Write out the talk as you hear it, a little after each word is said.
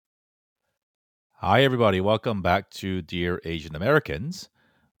Hi, everybody. Welcome back to Dear Asian Americans.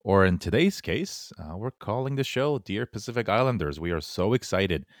 Or in today's case, we're calling the show Dear Pacific Islanders. We are so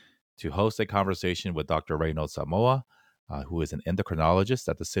excited to host a conversation with Dr. Reynolds Samoa, who is an endocrinologist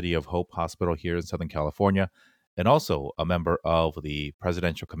at the City of Hope Hospital here in Southern California, and also a member of the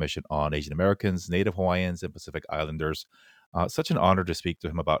Presidential Commission on Asian Americans, Native Hawaiians, and Pacific Islanders. Such an honor to speak to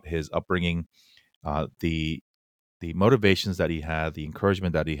him about his upbringing, the motivations that he had, the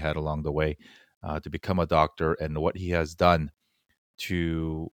encouragement that he had along the way to become a doctor, and what he has done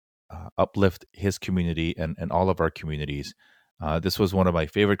to uplift his community and all of our communities. This was one of my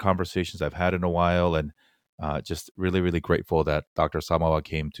favorite conversations I've had in a while, and just really, really grateful that Dr. Samoa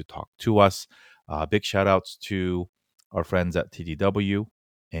came to talk to us. Big shout outs to our friends at TDW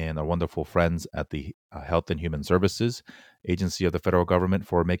and our wonderful friends at the Health and Human Services Agency of the federal government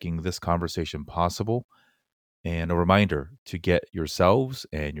for making this conversation possible. And a reminder to get yourselves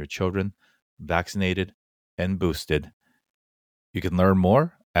and your children vaccinated and boosted. You can learn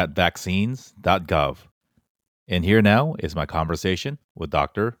more at vaccines.gov. And here now is my conversation with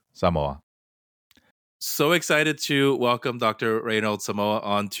Dr. Samoa. So excited to welcome Dr. Reynolds Samoa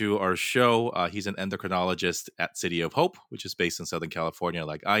onto our show. He's an endocrinologist at City of Hope, which is based in Southern California,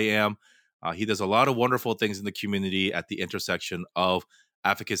 like I am. He does a lot of wonderful things in the community at the intersection of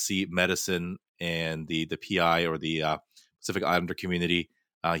advocacy, medicine, and the PI or the Pacific Islander community.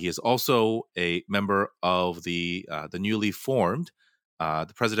 He is also a member of the newly formed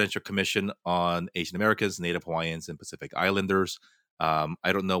the Presidential Commission on Asian Americans, Native Hawaiians, and Pacific Islanders. I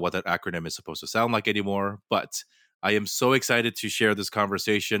don't know what that acronym is supposed to sound like anymore, but I am so excited to share this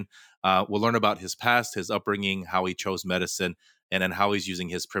conversation. We'll learn about his past, his upbringing, how he chose medicine, and then how he's using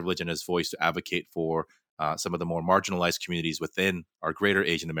his privilege and his voice to advocate for some of the more marginalized communities within our greater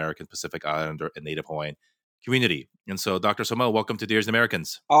Asian American, Pacific Islander, and Native Hawaiian community. And so, Dr. Samoa, welcome to Dear Asian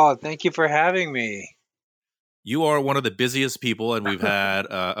Americans. Oh, thank you for having me. You are one of the busiest people, and we've had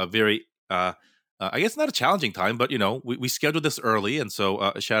a very I guess not a challenging time, but we scheduled this early, and so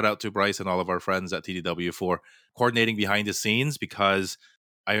a shout out to Bryce and all of our friends at TDW for coordinating behind the scenes because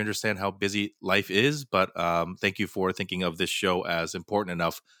I understand how busy life is. But thank you for thinking of this show as important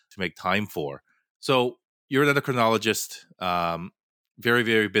enough to make time for. So you're an endocrinologist, very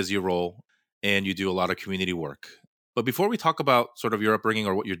very busy role, and you do a lot of community work. But before we talk about sort of your upbringing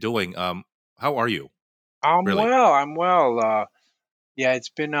or what you're doing, how are you? I'm Really? well. I'm well. Yeah, it's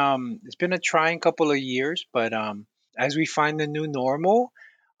been a trying couple of years, but as we find the new normal,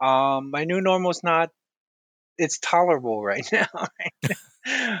 my new normal's not it's tolerable right now.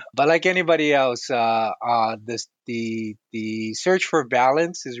 But like anybody else, this the search for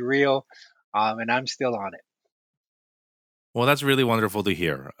balance is real, and I'm still on it. Well, that's really wonderful to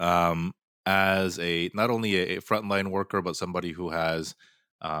hear. As a not only a frontline worker, but somebody who has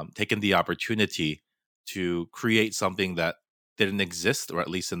taken the opportunity to create something that didn't exist, or at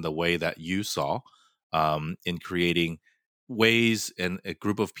least in the way that you saw, in creating ways and a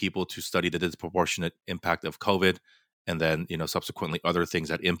group of people to study the disproportionate impact of COVID, and then subsequently other things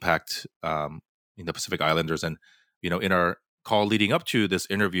that impact in the Pacific Islanders. And in our call leading up to this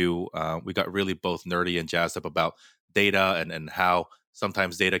interview, we got really both nerdy and jazzed up about data and how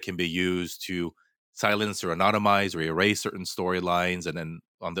sometimes data can be used to silence or anonymize or erase certain storylines. And then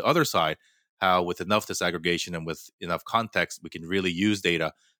on the other side, how with enough disaggregation and with enough context, we can really use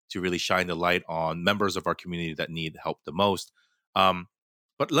data to really shine the light on members of our community that need help the most. Um,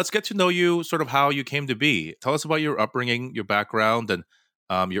 but let's get to know you, sort of how you came to be. Tell us about your upbringing, your background,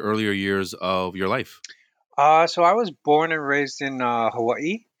 and your earlier years of your life. So I was born and raised in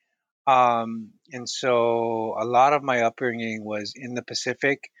Hawaii. And so a lot of my upbringing was in the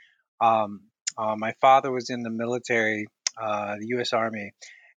Pacific. Um, my father was in the military, the U.S. Army,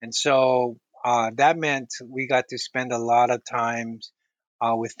 and so that meant we got to spend a lot of times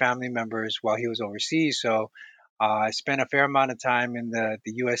with family members while he was overseas. So I spent a fair amount of time in the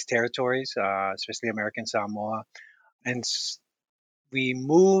U.S. territories, especially American Samoa, and we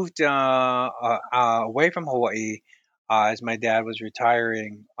moved away from Hawaii as my dad was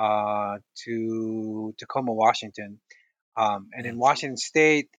retiring to Tacoma, Washington. And in Mm. Washington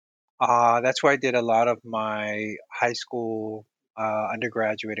State, that's where I did a lot of my high school,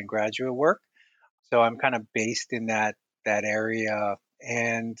 undergraduate, and graduate work. So I'm kind of based in that area.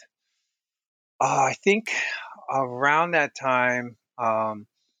 And I think around that time, I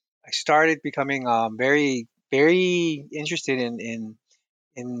started becoming very, very interested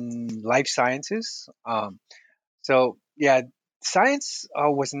in life sciences. So yeah, science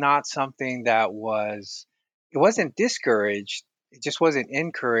was not something that it wasn't discouraged. It just wasn't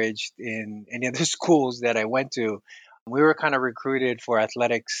encouraged in any of the schools that I went to. we were kind of recruited for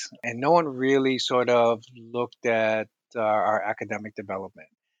athletics, and no one really sort of looked at our academic development.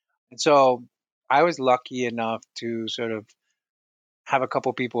 And so I was lucky enough to sort of have a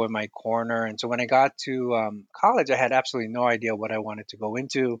couple people in my corner. And so when I got to college, I had absolutely no idea what I wanted to go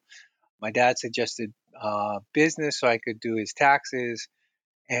into. My dad suggested business so I could do his taxes,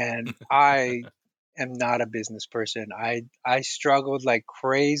 and I am not a business person. I struggled like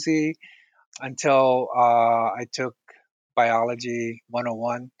crazy until I took biology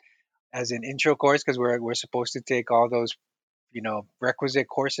 101 as an intro course because we're supposed to take all those requisite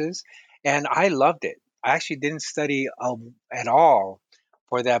courses, and I loved it. I actually didn't study at all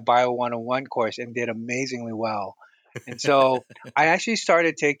for that Bio 101 course and did amazingly well. And so I actually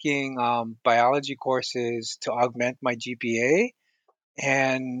started taking biology courses to augment my GPA.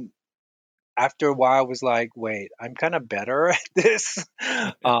 And after a while, I was like, wait, I'm kind of better at this.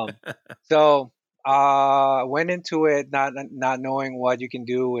 um, so went into it not knowing what you can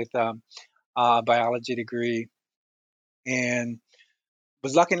do with a biology degree, and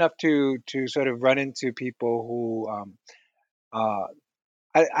was lucky enough to sort of run into people who uh,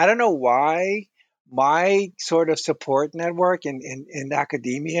 I don't know why my sort of support network in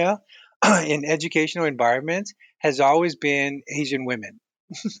academia in educational environments has always been Asian women.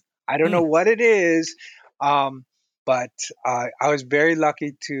 I don't know Hmm. what it is, um, but I was very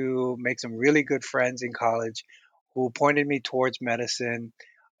lucky to make some really good friends in college who pointed me towards medicine.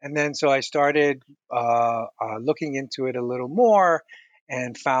 And then so I started looking into it a little more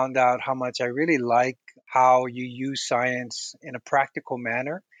and found out how much I really like how you use science in a practical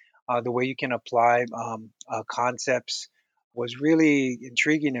manner. The way you can apply concepts was really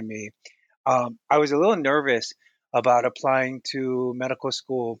intriguing to me. I was a little nervous about applying to medical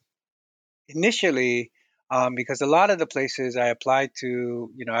school initially, because a lot of the places I applied to,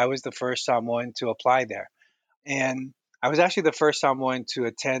 I was the first someone to apply there. And I was actually the first someone to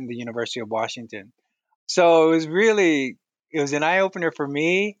attend the University of Washington. So it was an eye opener for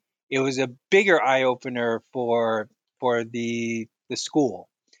me. It was a bigger eye opener for the school.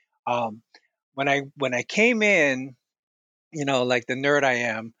 Um, when I came in, like the nerd I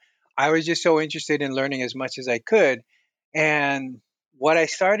am, I was just so interested in learning as much as I could. And what I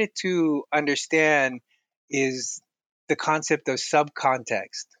started to understand is the concept of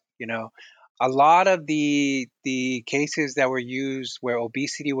subcontext. You know, a lot of the cases that were used where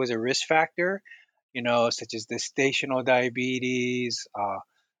obesity was a risk factor, such as gestational diabetes,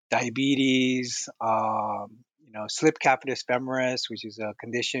 diabetes, slip capitis femoris, which is a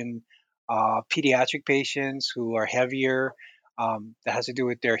condition, pediatric patients who are heavier, that has to do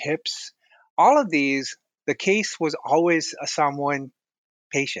with their hips. All of these, the case was always a someone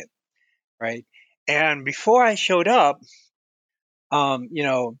patient, right? And before I showed up,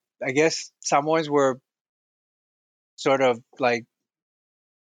 I guess Samoans were sort of like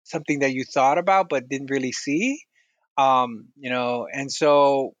something that you thought about but didn't really see. And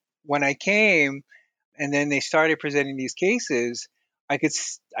so when I came and then they started presenting these cases, I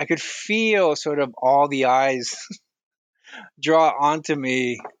could feel sort of all the eyes draw onto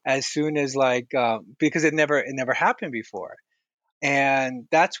me as soon as because it never happened before. And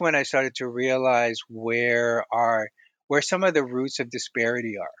that's when I started to realize where some of the roots of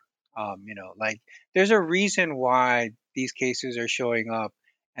disparity are. Like there's a reason why these cases are showing up,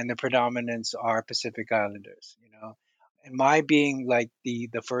 and the predominance are Pacific Islanders. And my being like the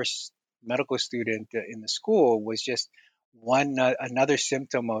first medical student in the school was just one another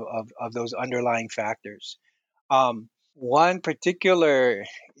symptom of those underlying factors. One particular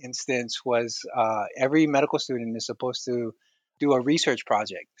instance was every medical student is supposed to do a research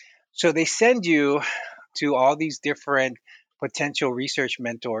project. So they send you to all these different potential research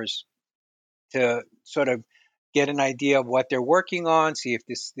mentors to sort of get an idea of what they're working on, see if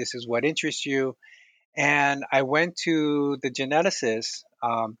this is what interests you. And I went to the geneticist,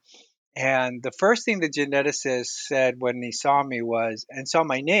 and the first thing the geneticist said when he saw me and saw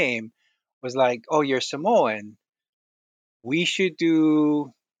my name was like, "Oh, you're Samoan. We should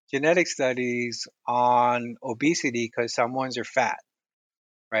do genetic studies on obesity because Samoans are fat,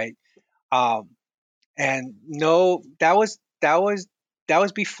 right?" Um, and no, that was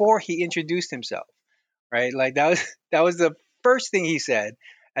before he introduced himself, right? Like that was that was the first thing he said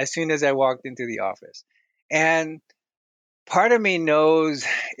as soon as I walked into the office. And part of me knows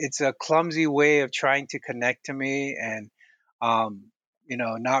it's a clumsy way of trying to connect to me, and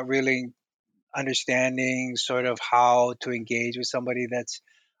not really understanding sort of how to engage with somebody that's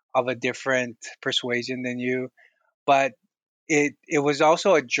of a different persuasion than you. But it was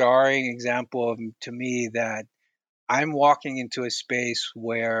also a jarring example to me that I'm walking into a space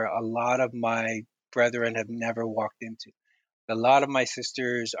where a lot of my brethren have never walked into. A lot of my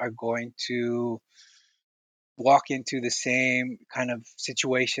sisters are going to walk into the same kind of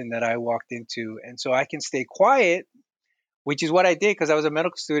situation that I walked into. And so I can stay quiet, which is what I did because I was a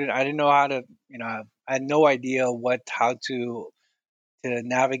medical student. I didn't know how to, I had no idea how to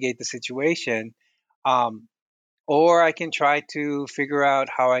navigate the situation. Um, or I can try to figure out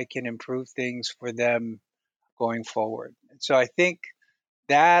how I can improve things for them going forward. And so I think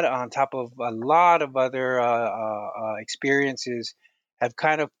that, on top of a lot of other experiences, have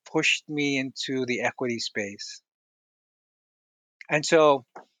kind of pushed me into the equity space. And so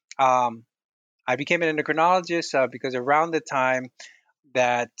um, I became an endocrinologist because around the time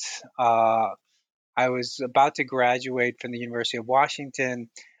that uh, I was about to graduate from the University of Washington,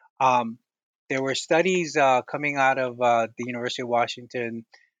 um, there were studies coming out of the University of Washington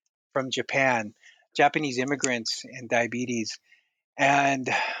from Japan, Japanese immigrants and diabetes. And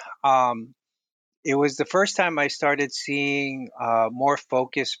um, it was the first time I started seeing more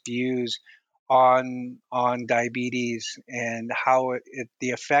focused views on diabetes and how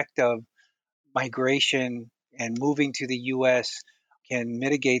the effect of migration and moving to the U.S. can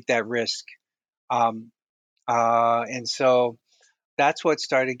mitigate that risk. Um, and so that's what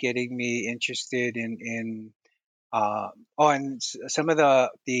started getting me interested in uh, and some of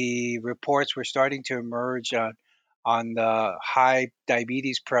the reports were starting to emerge on the high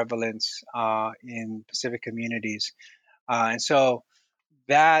diabetes prevalence in Pacific communities. And so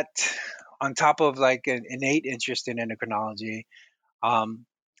that, on top of like an innate interest in endocrinology, um,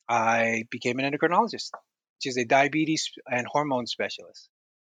 I became an endocrinologist, which is a diabetes and hormone specialist.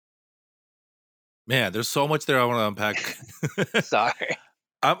 Man, there's so much there I want to unpack. Sorry.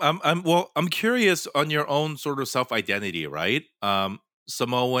 I'm curious on your own sort of self identity, right?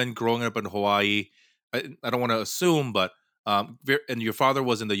 Samoan, growing up in Hawaii. I don't want to assume, but and your father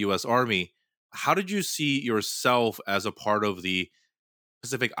was in the U.S. Army. How did you see yourself as a part of the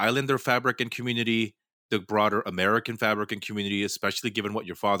Pacific Islander fabric and community, the broader American fabric and community, especially given what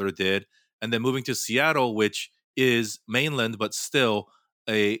your father did, and then moving to Seattle, which is mainland but still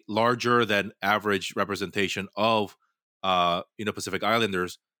a larger than average representation of Pacific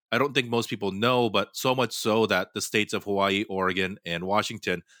Islanders. I don't think most people know, but so much so that the states of Hawaii, Oregon, and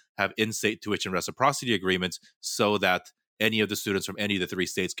Washington have in-state tuition reciprocity agreements so that any of the students from any of the three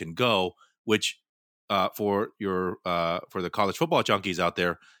states can go, which for the college football junkies out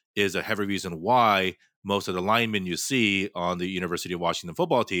there is a heavy reason why most of the linemen you see on the University of Washington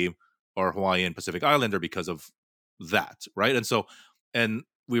football team are Hawaiian Pacific Islander because of that, right? And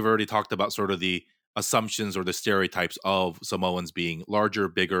we've already talked about sort of the assumptions or the stereotypes of Samoans being larger,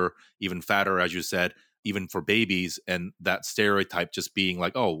 bigger, even fatter, as you said, even for babies, and that stereotype just being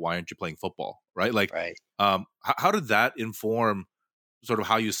like, oh, why aren't you playing football, right? Like, Right. how did that inform sort of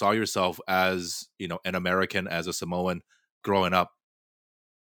how you saw yourself as an American, as a Samoan growing up?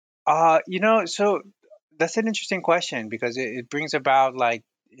 So that's an interesting question because it brings about like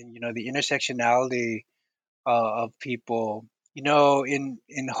the intersectionality of people. In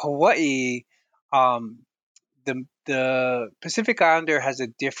Hawaii, um, the Pacific Islander has a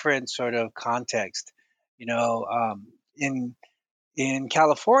different sort of context. In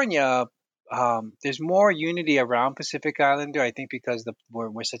California, there's more unity around Pacific Islander. I think because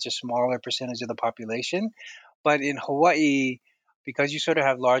we're such a smaller percentage of the population. But in Hawaii, because you sort of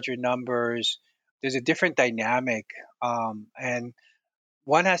have larger numbers, there's a different dynamic, and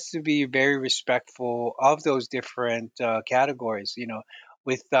one has to be very respectful of those different categories.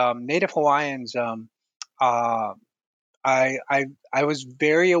 With Native Hawaiians, uh, I was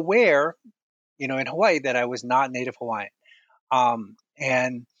very aware, in Hawaii that I was not Native Hawaiian,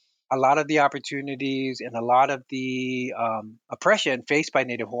 and a lot of the opportunities and a lot of the oppression faced by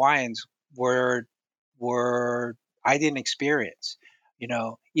Native Hawaiians were were I didn't experience,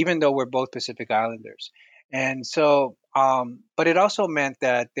 even though we're both Pacific Islanders. And so, but it also meant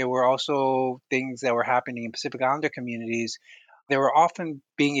that there were also things that were happening in Pacific Islander communities. They were often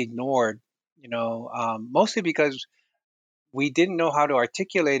being ignored, mostly because we didn't know how to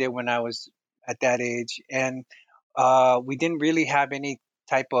articulate it when I was at that age, and we didn't really have any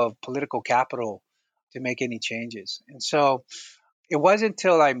type of political capital to make any changes. And so it wasn't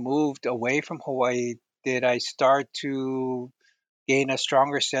until I moved away from Hawaii did I start to gain a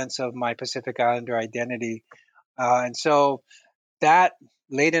stronger sense of my Pacific Islander identity. And so that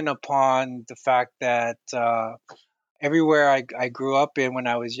laden upon the fact that everywhere I grew up in when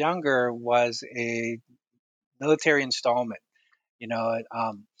I was younger was a military installment. You know,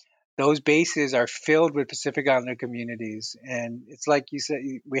 um, those bases are filled with Pacific Islander communities, and it's like you said,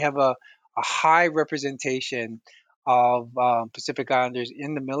 we have a high representation of Pacific Islanders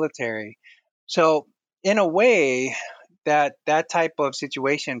in the military. So in a way, that type of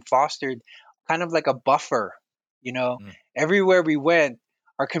situation fostered kind of like a buffer. You know, Mm. everywhere we went,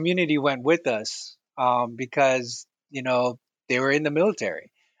 our community went with us, because they were in the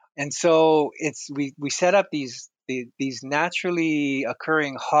military, and so we set up these naturally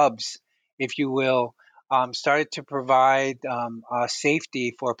occurring hubs, if you will, started to provide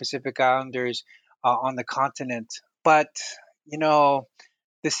safety for Pacific Islanders on the continent. But you know,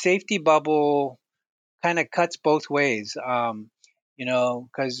 the safety bubble kind of cuts both ways.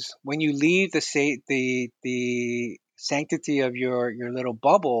 Because when you leave the sanctity of your little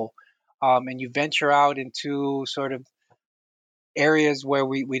bubble, and you venture out into sort of areas where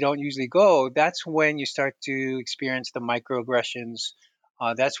we don't usually go, that's when you start to experience the microaggressions.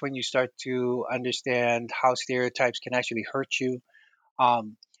 That's when you start to understand how stereotypes can actually hurt you.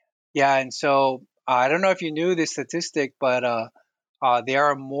 Um, yeah, and so I don't know if you knew this statistic, but there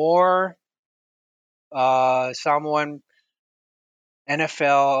are more someone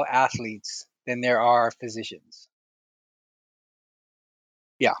NFL athletes than there are physicians.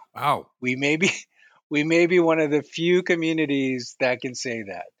 Yeah, Wow. we may be we may be one of the few communities that can say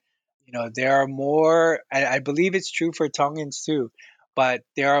that. There are more. I believe it's true for Tongans too, but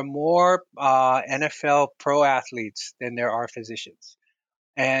there are more NFL pro athletes than there are physicians,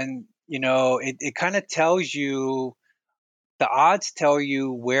 and it kind of tells you, the odds tell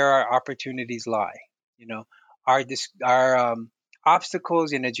you where our opportunities lie. Our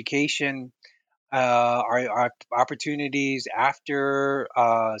obstacles in education, our opportunities after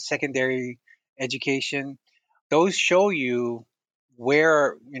secondary education, those show you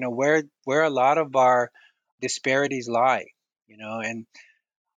where a lot of our disparities lie. And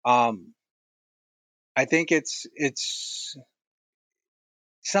um, I think it's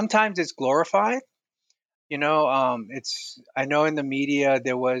sometimes it's glorified. It's I know in the media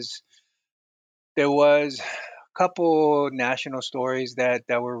there was a couple national stories that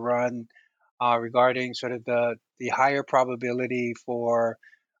were run regarding sort of the higher probability for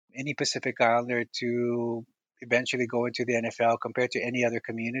any Pacific Islander to eventually go into the NFL compared to any other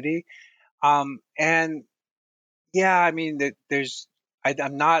community. And yeah, I mean that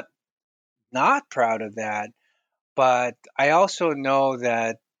I'm not proud of that, but I also know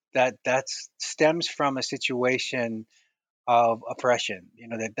that stems from a situation of oppression.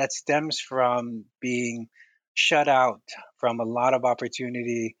 That stems from being shut out from a lot of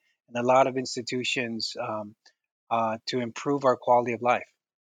opportunity and a lot of institutions, to improve our quality of life.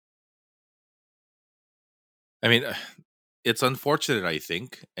 I mean, it's unfortunate, I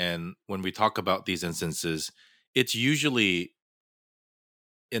think. And when we talk about these instances, it's usually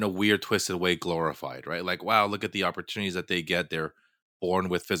in a weird, twisted way glorified, right? Like, wow, look at the opportunities that they get. They're born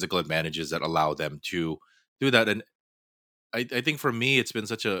with physical advantages that allow them to do that. And I think for me, it's been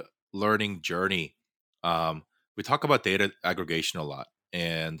such a learning journey. We talk about data aggregation a lot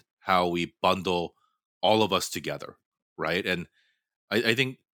and how we bundle all of us together, right? And I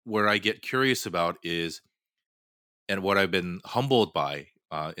think where I get curious about is, and what I've been humbled by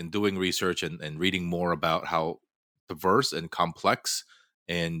in doing research and reading more about how diverse and complex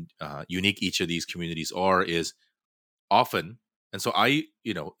and unique each of these communities are, is often. And so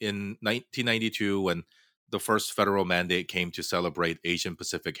in 1992, when the first federal mandate came to celebrate Asian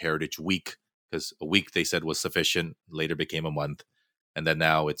Pacific Heritage Week, because a week they said was sufficient, later became a month, and then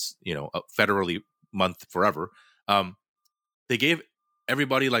now it's a federally month forever. They gave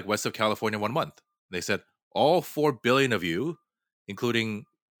everybody like west of California 1 month. They said all 4 billion of you, including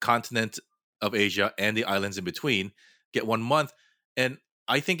continent of Asia and the islands in between, get 1 month. And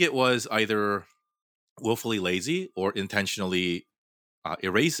I think it was either willfully lazy or intentionally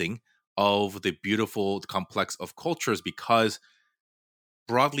erasing of the beautiful complex of cultures, because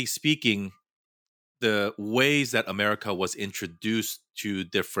broadly speaking, the ways that America was introduced to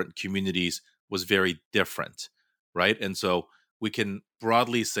different communities was very different, right? And so we can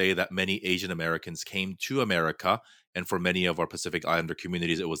broadly say that many Asian Americans came to America, and for many of our Pacific Islander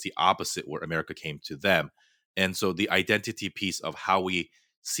communities, it was the opposite, where America came to them. And so the identity piece of how we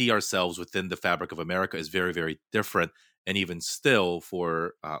see ourselves within the fabric of America is very, very different. And even still,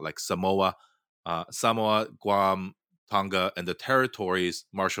 for like Samoa, Guam, Tonga, and the territories,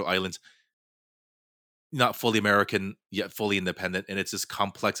 Marshall Islands, not fully American yet fully independent, and it's this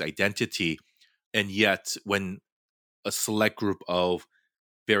complex identity. And yet, when a select group of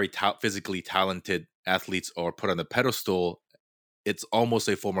very physically talented athletes are put on the pedestal, it's almost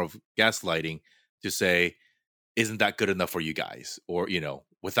a form of gaslighting to say, "Isn't that good enough for you guys?" Or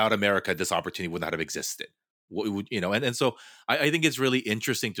without America, this opportunity would not have existed. And so I think it's really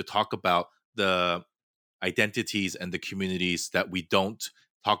interesting to talk about the identities and the communities that we don't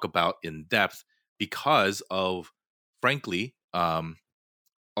talk about in depth, because of, frankly, a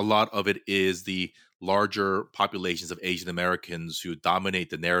lot of it is the larger populations of Asian Americans who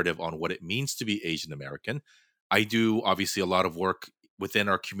dominate the narrative on what it means to be Asian American. I do obviously a lot of work within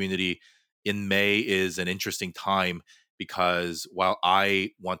our community. In May is an interesting time because while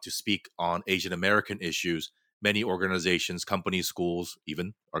I want to speak on Asian American issues, many organizations, companies, schools,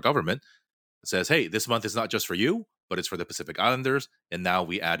 even our government says, hey, this month is not just for you, but it's for the Pacific Islanders. And now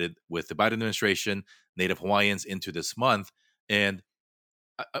we added, with the Biden administration, Native Hawaiians into this month. And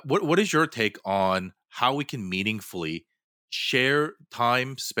what is your take on how we can meaningfully share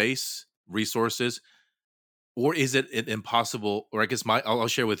time, space, resources, or is it impossible? Or I guess I'll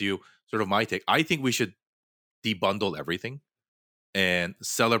share with you sort of my take. I think we should debundle everything and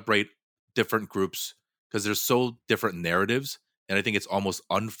celebrate different groups because there's so different narratives, and I think it's almost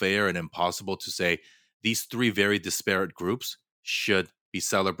unfair and impossible to say these three very disparate groups should be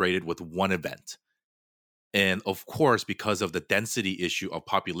celebrated with one event. And of course, because of the density issue of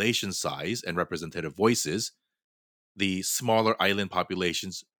population size and representative voices, the smaller island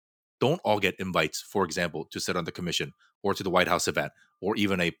populations don't all get invites, for example, to sit on the commission or to the White House event or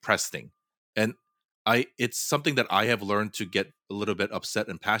even a press thing. And it's something that I have learned to get a little bit upset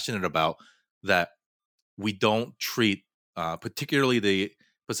and passionate about, that we don't treat, particularly the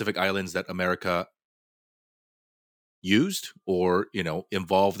Pacific Islands that America used, or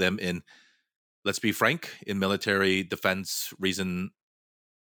involve them in, let's be frank, in military defense reason.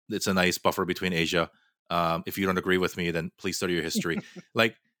 It's a nice buffer between Asia. If you don't agree with me, then please study your history.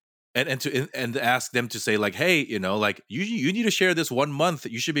 Like, and ask them to say, like, hey, like, you need to share this 1 month.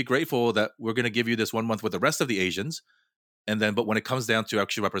 You should be grateful that we're going to give you this 1 month with the rest of the Asians. And then, but when it comes down to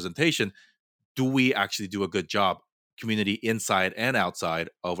actual representation, do we actually do a good job, community inside and outside,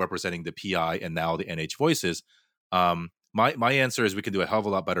 of representing the PI and now the NH voices? My answer is we can do a hell of a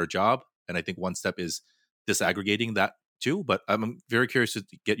lot better job, and I think one step is disaggregating that too. But I'm very curious to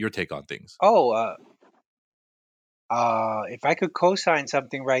get your take on things. Oh, if I could co-sign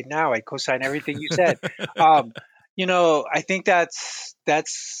something right now, I'd co-sign everything you said. Um, I think that's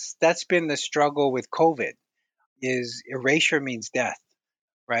been the struggle with COVID. Is erasure means death,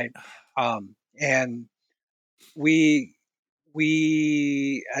 right? And we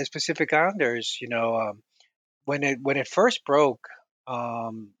as Pacific Islanders, when it first broke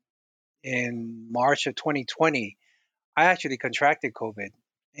um, in March of 2020, I actually contracted COVID,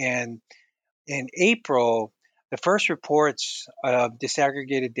 and in April, the first reports of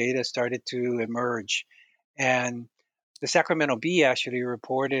disaggregated data started to emerge, and the Sacramento Bee actually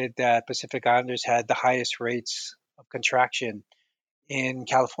reported that Pacific Islanders had the highest rates of contraction in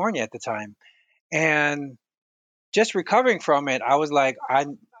California at the time. And just recovering from it, I was like,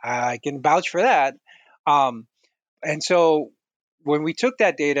 I can vouch for that. Um, and so when we took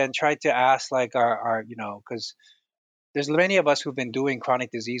that data and tried to ask, like, our because there's many of us who've been doing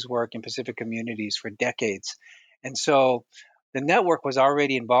chronic disease work in Pacific communities for decades. And so the network was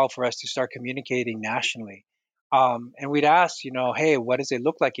already involved for us to start communicating nationally. And we'd ask, hey, what does it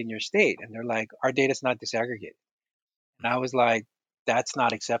look like in your state? And they're like, our data's not disaggregated. And I was like, that's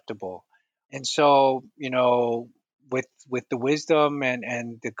not acceptable. And so, with the wisdom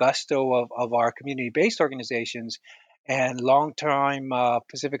and the gusto of our community-based organizations and long-time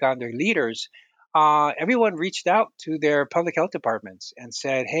Pacific Islander leaders, everyone reached out to their public health departments and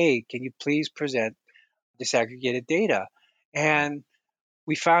said, hey, can you please present disaggregated data? And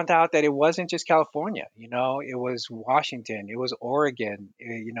we found out that it wasn't just California, it was Washington, it was Oregon,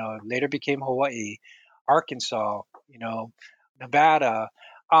 later became Hawaii, Arkansas, Nevada,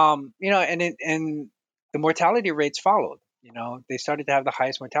 and the mortality rates followed. They started to have the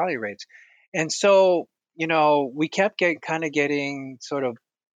highest mortality rates, and so we kept getting sort of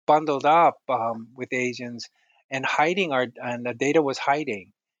bundled up with Asians and and the data was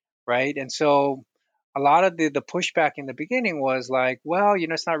hiding, right? And so a lot of the pushback in the beginning was like, well,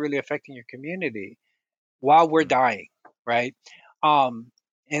 it's not really affecting your community while we're Mm. dying, right? Um,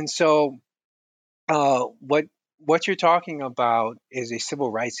 and so what you're talking about is a civil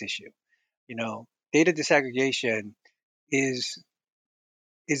rights issue. Data disaggregation is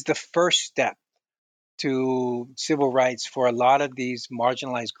is the first step to civil rights for a lot of these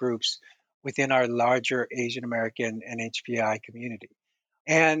marginalized groups within our larger Asian American and HPI community.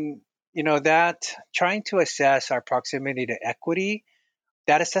 And that trying to assess our proximity to equity,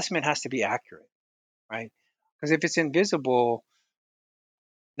 that assessment has to be accurate, right? Because if it's invisible,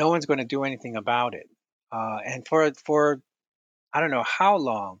 no one's going to do anything about it. And for I don't know how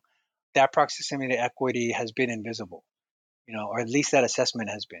long that proximity to equity has been invisible, or at least that assessment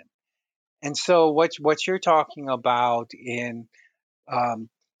has been. And so what you're talking about in um,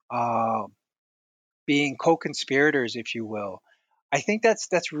 uh, being co-conspirators, if you will. I think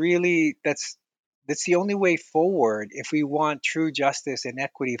that's really that's the only way forward if we want true justice and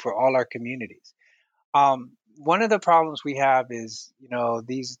equity for all our communities. One of the problems we have is,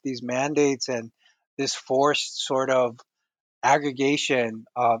 these mandates and this forced sort of aggregation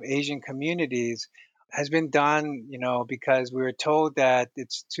of Asian communities has been done, because we were told that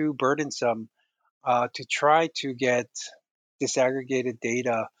it's too burdensome to try to get disaggregated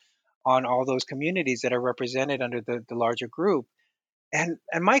data on all those communities that are represented under the larger group. And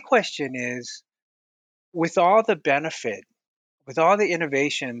my question is, with all the benefit, with all the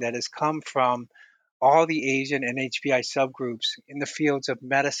innovation that has come from all the Asian and HPI subgroups in the fields of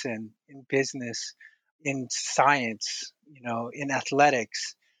medicine, in business, in science, in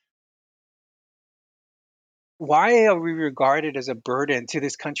athletics, why are we regarded as a burden to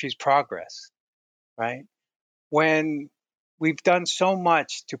this country's progress, right? When we've done so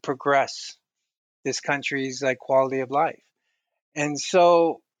much to progress this country's like quality of life. And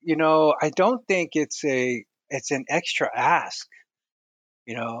so, I don't think it's an extra ask.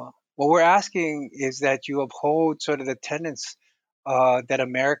 What we're asking is that you uphold sort of the tenets that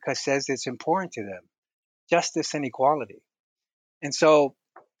America says it's important to them: justice and equality. And so,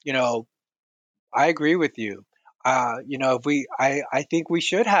 you know, I agree with you. If I think we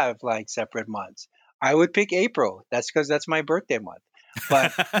should have like separate months. I would pick April. That's because that's my birthday month.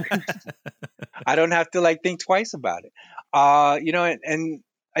 But I don't have to like think twice about it. And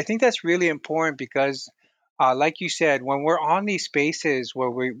I think that's really important because, like you said, when we're on these spaces where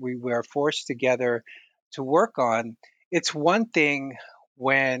we are forced together to work on, it's one thing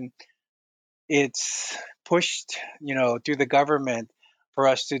when it's pushed, through the government for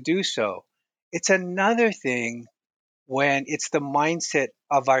us to do so. It's another thing when it's the mindset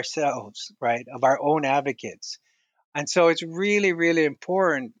of ourselves, right, of our own advocates. And so it's really, really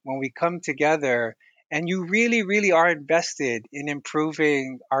important when we come together and you really, really are invested in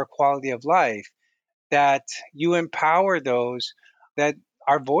improving our quality of life, that you empower those that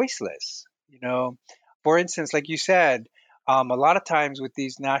are voiceless. For instance, like you said, a lot of times with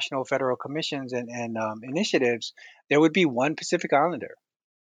these national federal commissions and initiatives, there would be one Pacific Islander,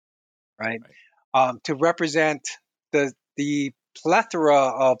 right, Right. to represent the plethora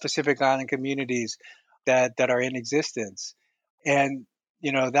of Pacific Island communities that are in existence, and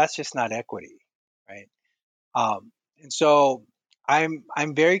that's just not equity, right? And so I'm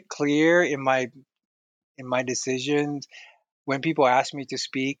very clear in my decisions when people ask me to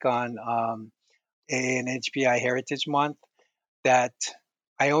speak on an HPI Heritage Month, that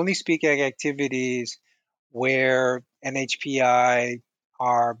I only speak at activities where NHPI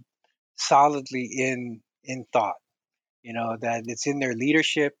are solidly in thought. That it's in their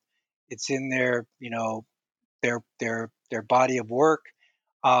leadership, it's in their their body of work.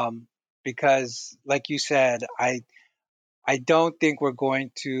 Um, because, like you said, I don't think we're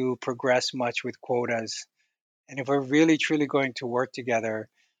going to progress much with quotas. And if we're really truly going to work together,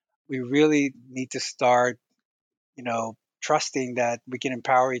 we really need to start, trusting that we can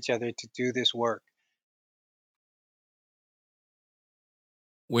empower each other to do this work.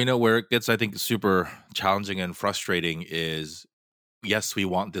 We know where it gets, I think, super challenging and frustrating is yes, we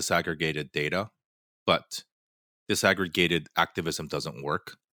want disaggregated data, but disaggregated activism doesn't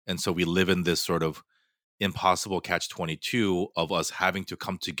work. And so we live in this sort of impossible catch 22 of us having to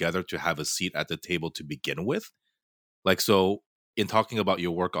come together to have a seat at the table to begin with. Like, so in talking about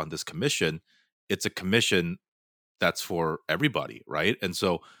your work on this commission, it's a commission that's for everybody, right? And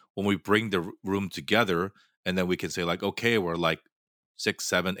so when we bring the room together and then we can say, like, okay, we're like 6,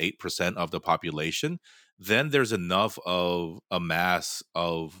 7, 8% of the population, then there's enough of a mass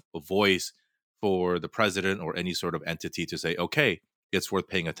of a voice for the president or any sort of entity to say, okay, it's worth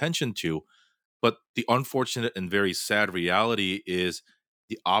paying attention to. But the unfortunate and very sad reality is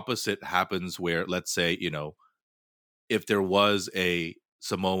the opposite happens where, let's say, if there was a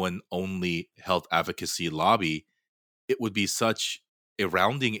Samoan only health advocacy lobby, it would be such a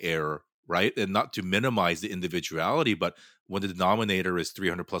rounding error, right? And not to minimize the individuality, but when the denominator is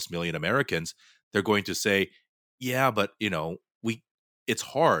 300 plus million Americans, they're going to say, yeah, but we it's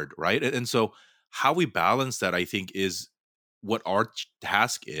hard, right? And so how we balance that, I think, is what our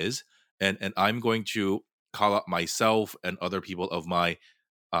task is. And I'm going to call out myself and other people of my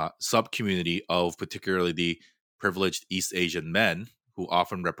sub community of particularly the privileged East Asian men who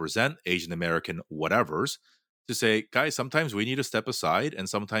often represent Asian American whatevers to say, guys, sometimes we need to step aside and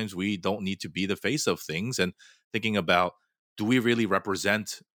sometimes we don't need to be the face of things, and thinking about, do we really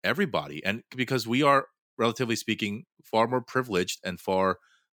represent everybody? And because we are, relatively speaking, far more privileged and far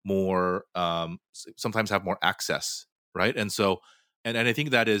more, sometimes have more access, right? And so, and I think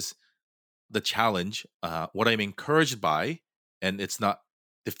that is the challenge. What I'm encouraged by, and it's not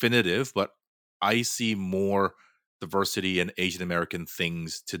definitive, but I see more diversity in Asian American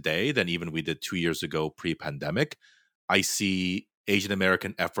things today than even we did 2 years ago pre-pandemic. I see Asian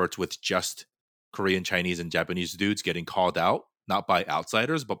American efforts with just Korean, Chinese, and Japanese dudes getting called out, not by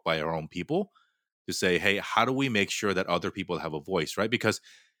outsiders, but by our own people to say, hey, how do we make sure that other people have a voice, right? Because,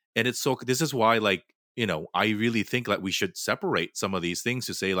 and it's so, this is why, like, I really think like we should separate some of these things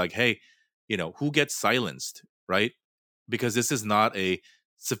to say, like, hey, who gets silenced, right? Because this is not a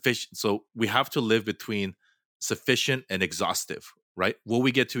sufficient, so we have to live between sufficient and exhaustive, right? Will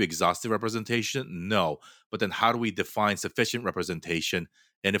we get to exhaustive representation? No. But then how do we define sufficient representation?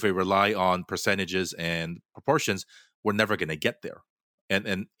 And if we rely on percentages and proportions, we're never going to get there.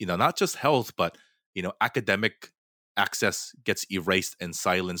 And not just health, but academic access gets erased and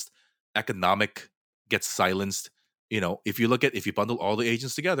silenced, economic gets silenced. If you bundle all the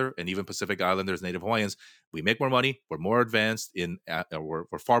Asians together, and even Pacific Islanders, Native Hawaiians, we make more money, we're more advanced we're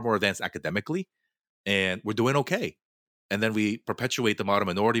far more advanced academically, and we're doing okay. And then we perpetuate the model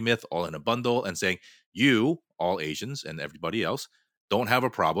minority myth all in a bundle and saying, you, all Asians and everybody else, don't have a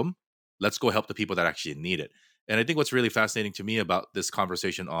problem. Let's go help the people that actually need it. And I think what's really fascinating to me about this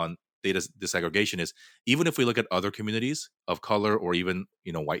conversation on data disaggregation is, even if we look at other communities of color or even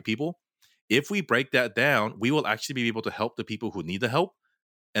white people, if we break that down, we will actually be able to help the people who need the help,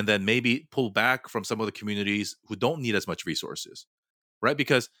 and then maybe pull back from some of the communities who don't need as much resources, right?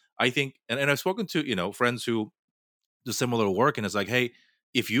 Because I think, and I've spoken to friends who do similar work, and it's like, hey,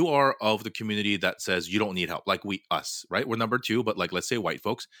 if you are of the community that says you don't need help, like us, right? We're number two, but like, let's say white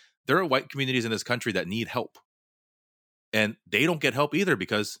folks, there are white communities in this country that need help, and they don't get help either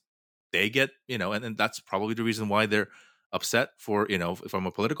because they get, and that's probably the reason why they're upset for, from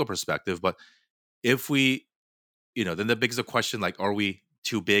a political perspective. But if we, then that begs the question, like, are we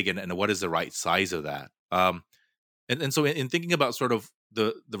too big, and what is the right size of that? And so in thinking about sort of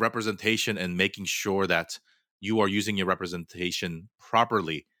the representation and making sure that you are using your representation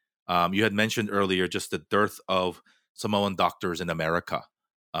properly, you had mentioned earlier just the dearth of Samoan doctors in America,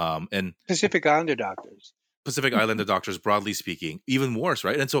 and Pacific Islander doctors. Pacific Islander doctors, broadly speaking, even worse,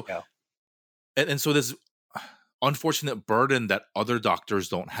 right? And so Yeah. and so this unfortunate burden that other doctors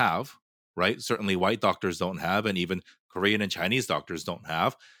don't have, right? Certainly white doctors don't have, and even Korean and Chinese doctors don't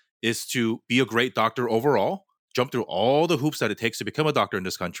have, is to be a great doctor overall, jump through all the hoops that it takes to become a doctor in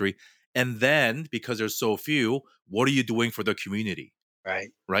this country. And then, because there's so few, what are you doing for the community? Right.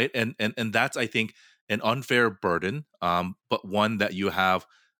 Right. And that's, I think, an unfair burden, but one that you have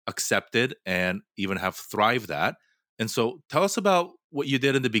accepted and even have thrived at. And so tell us about what you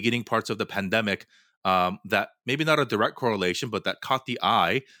did in the beginning parts of the pandemic, that maybe not a direct correlation, but that caught the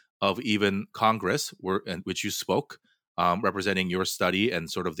eye of even Congress, in which you spoke, representing your study and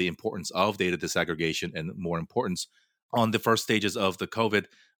sort of the importance of data disaggregation, and more importance on the first stages of the COVID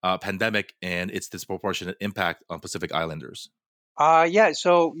pandemic and its disproportionate impact on Pacific Islanders. Yeah.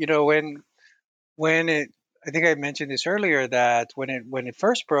 So when it, I think I mentioned this earlier, that when it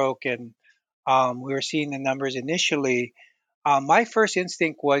first broke, and we were seeing the numbers initially, my first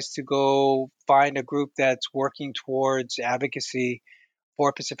instinct was to go find a group that's working towards advocacy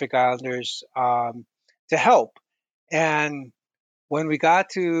for Pacific Islanders, to help. And when we got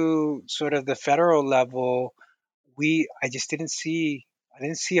to sort of the federal level, I just didn't see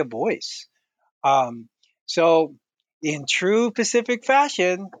a voice. Um, so in true Pacific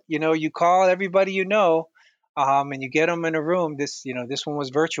fashion, you call everybody and you get them in a room. This one was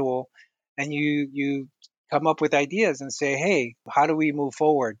virtual, and you come up with ideas and say, hey, how do we move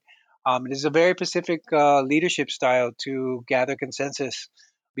forward? It is a very Pacific leadership style to gather consensus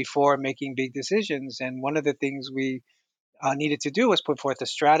before making big decisions. And one of the things we needed to do was put forth a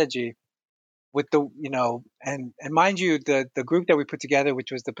strategy with and mind you, the group that we put together,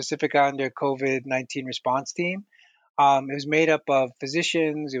 which was the Pacific Islander COVID-19 response team, it was made up of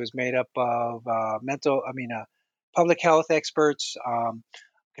physicians, it was made up of public health experts,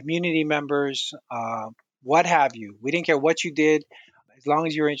 community members, what have you. We didn't care what you did, as long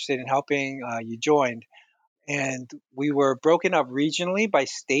as you were interested in helping, you joined. And we were broken up regionally by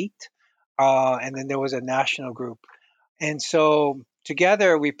state, and then there was a national group. And so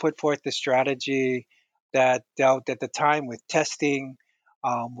together we put forth the strategy that dealt at the time with testing,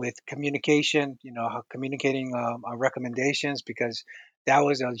 with communication, communicating our recommendations, because that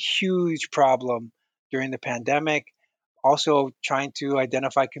was a huge problem during the pandemic. Also, trying to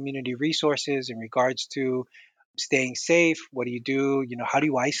identify community resources in regards to staying safe. What do you do? How do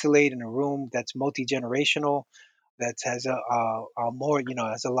you isolate in a room that's multi generational, that has a more,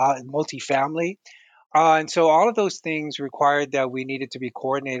 has a lot multi-family? And so all of those things required that we needed to be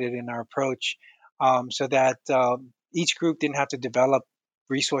coordinated in our approach, so that each group didn't have to develop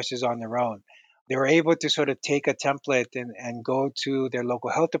resources on their own. They were able to sort of take a template and go to their local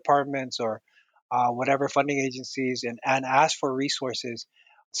health departments or whatever funding agencies and ask for resources.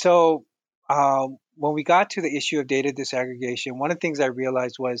 So when we got to the issue of data disaggregation, one of the things I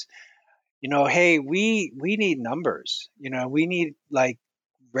realized was, hey, we need numbers. We need like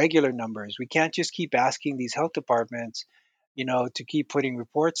regular numbers. We can't just keep asking these health departments, to keep putting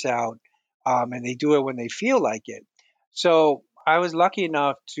reports out, and they do it when they feel like it. So I was lucky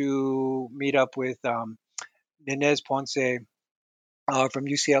enough to meet up with Inez Ponce from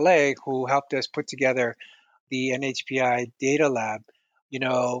UCLA, who helped us put together the NHPI data lab. You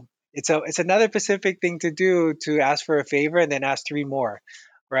know, it's another Pacific thing to do, to ask for a favor and then ask three more,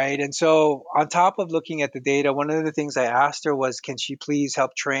 right? And so on top of looking at the data, one of the things I asked her was, can she please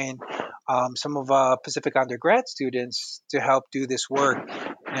help train some of Pacific undergrad students to help do this work?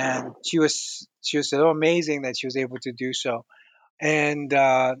 And she was so amazing that she was able to do so. And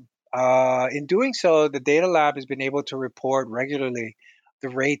in doing so, the data lab has been able to report regularly the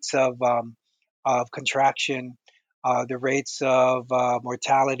rates of contraction, the rates of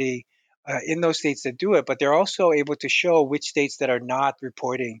mortality in those states that do it. But they're also able to show which states that are not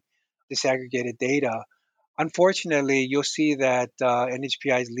reporting disaggregated data. Unfortunately, you'll see that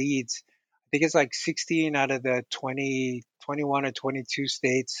NHPI's leads, I think it's like 16 out of the 20, 21 or 22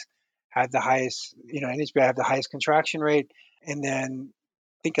 states have the highest, NHPI have the highest contraction rate. And then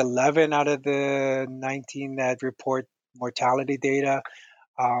I think 11 out of the 19 that report mortality data,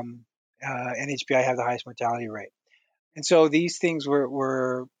 NHPI have the highest mortality rate. And so these things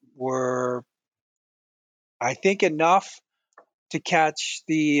were I think, enough to catch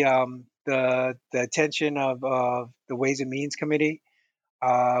the attention of the Ways and Means Committee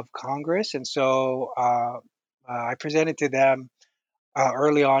of Congress. And so I presented to them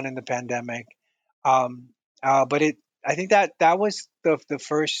early on in the pandemic. Um, but I think that was the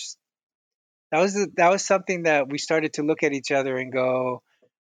first. That was something that we started to look at each other and go,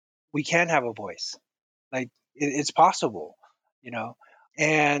 we can have a voice. Like it's possible, you know.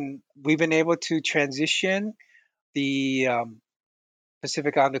 And we've been able to transition the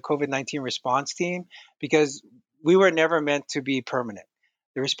Pacific on the COVID-19 response team, because we were never meant to be permanent.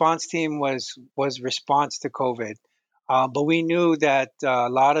 The response team was response to COVID, but we knew that a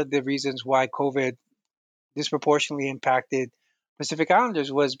lot of the reasons why COVID disproportionately impacted Pacific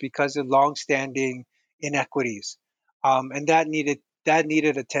Islanders was because of longstanding inequities, and that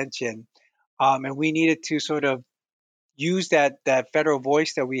needed attention, and we needed to sort of use that federal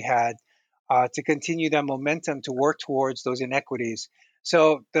voice that we had to continue that momentum to work towards those inequities.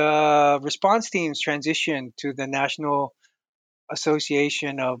 So the response teams transitioned to the National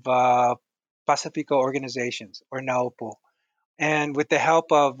Association of Pacifico Organizations, or NAOPO. And with the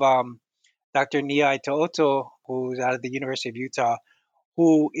help of Dr. Nia Ito'oto, who's out of the University of Utah,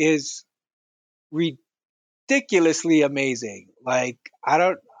 who is ridiculously amazing. Like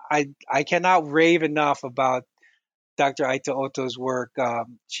I cannot rave enough about Dr. Aita Oto's work.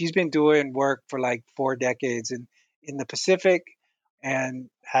 She's been doing work for like 4 decades in the Pacific, and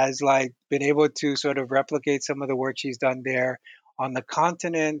has like been able to sort of replicate some of the work she's done there on the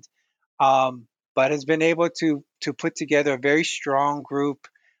continent, but has been able to put together a very strong group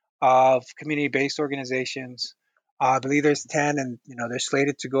of community-based organizations. I believe there's 10, and they're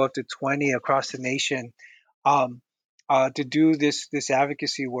slated to go up to 20 across the nation, um, to do this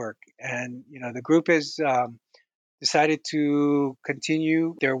advocacy work. And the group is decided to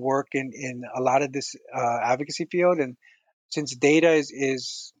continue their work in a lot of this advocacy field. And since data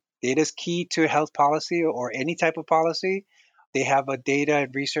is key to health policy or any type of policy, they have a data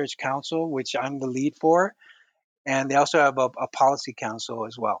and research council, which I'm the lead for, and they also have a policy council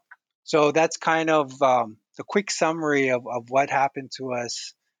as well. So that's kind of the quick summary of what happened to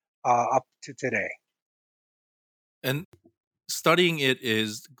us up to today. And studying it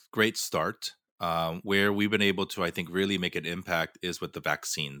is a great start. Where we've been able to, I think, really make an impact is with the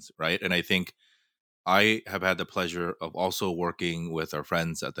vaccines, right? And I think I have had the pleasure of also working with our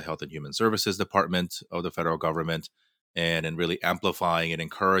friends at the Health and Human Services Department of the federal government, and in really amplifying and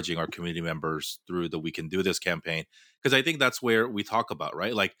encouraging our community members through the We Can Do This campaign. Because I think that's where we talk about,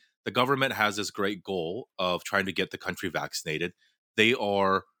 right? Like the government has this great goal of trying to get the country vaccinated. They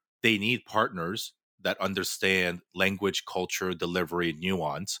are they need partners that understand language, culture, delivery,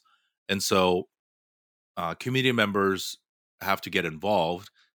 nuance. And so community members have to get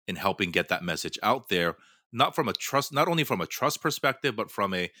involved in helping get that message out there, not only from a trust perspective, but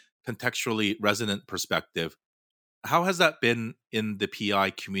from a contextually resonant perspective. How has that been in the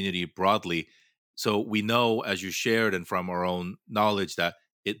PI community broadly, So we know, as you shared, and from our own knowledge, that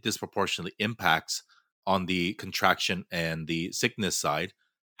it disproportionately impacts on the contraction and the sickness side.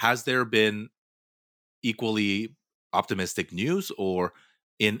 Has there been equally optimistic news, or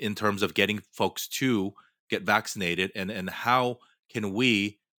in terms of getting folks to get vaccinated, and how can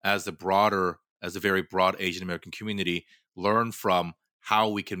we, as a very broad Asian American community, learn from how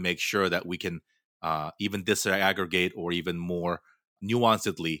we can make sure that we can even disaggregate or even more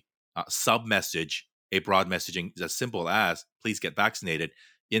nuancedly sub message a broad messaging as simple as please get vaccinated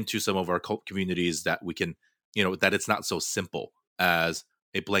into some of our communities, that we can, that it's not so simple as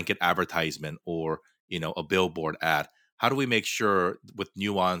a blanket advertisement or a billboard ad. How do we make sure with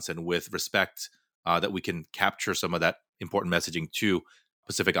nuance and with respect that we can capture some of that important messaging to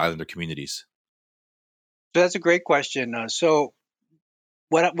Pacific Islander communities? So that's a great question. So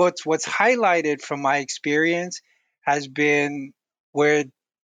what's highlighted from my experience has been where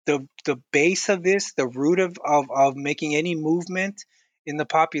the base of this, the root of making any movement in the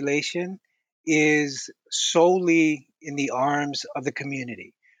population, is solely in the arms of the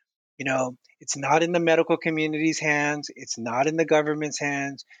community. It's not in the medical community's hands. It's not in the government's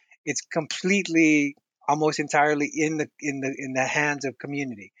hands. It's completely, almost entirely in the hands of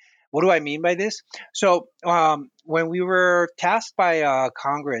community. What do I mean by this? So when we were tasked by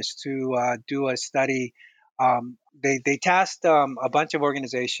Congress to do a study, they tasked a bunch of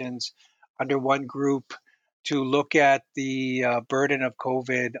organizations under one group to look at the burden of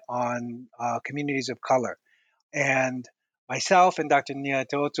COVID on communities of color. And myself and Dr. Nia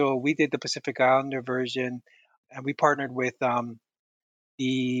Toto, we did the Pacific Islander version, and we partnered with the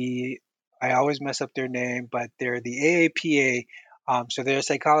I always mess up their name, but they're the AAPA. So they're a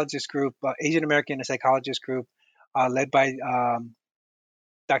psychologist group, Asian American psychologist group, led by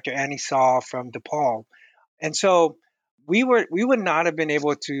Dr. Annie Saw from DePaul. And so we would not have been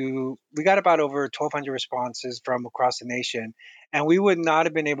able to. We got about over 1,200 responses from across the nation, and we would not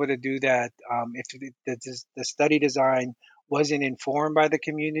have been able to do that if the study design wasn't informed by the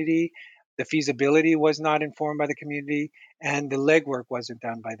community, the feasibility was not informed by the community, and the legwork wasn't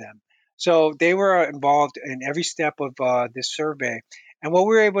done by them. So they were involved in every step of this survey. And what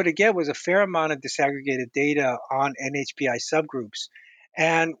we were able to get was a fair amount of disaggregated data on NHPI subgroups.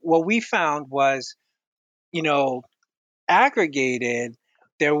 And what we found was, you know, aggregated,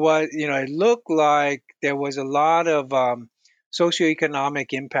 there was, it looked like there was a lot of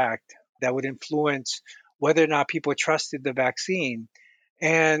socioeconomic impact that would influence whether or not people trusted the vaccine.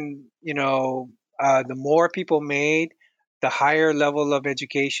 And, the more people made, the higher level of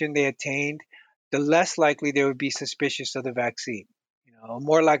education they attained, the less likely they would be suspicious of the vaccine,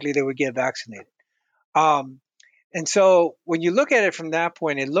 more likely they would get vaccinated. Um, and so when you look at it from that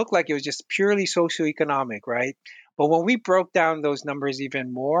point, it looked like it was just purely socioeconomic, right? But when we broke down those numbers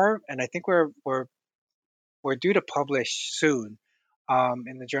even more, and I think we're due to publish soon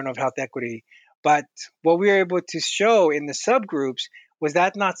in the Journal of Health Equity. But what we were able to show in the subgroups was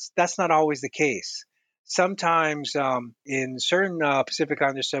that's not always the case. Sometimes in certain Pacific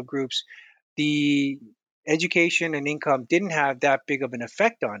Islander subgroups, the education and income didn't have that big of an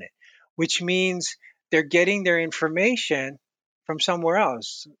effect on it, which means they're getting their information from somewhere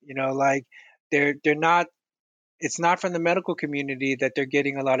else. Like they're not it's not from the medical community that they're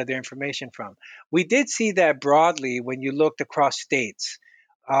getting a lot of their information from. We did see that broadly when you looked across states.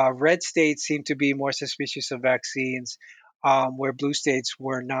 Red states seem to be more suspicious of vaccines, where blue states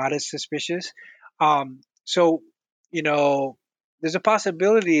were not as suspicious. So, you know, there's a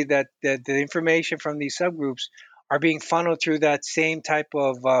possibility that the information from these subgroups are being funneled through that same type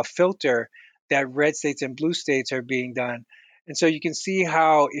of filter that red states and blue states are being done. And so you can see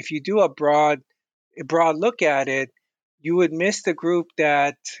how if you do a broad look at it, you would miss the group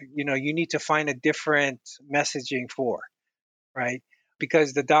that you need to find a different messaging for, right?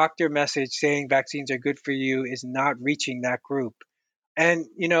 Because the doctor message saying vaccines are good for you is not reaching that group. And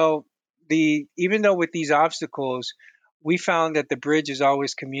the even though with these obstacles, we found that the bridge is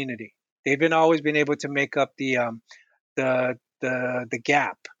always community. They've been always been able to make up the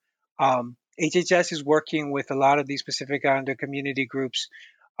gap. HHS is working with a lot of these Pacific Islander community groups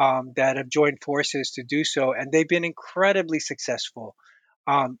that have joined forces to do so, and they've been incredibly successful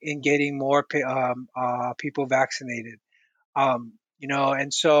in getting more people vaccinated.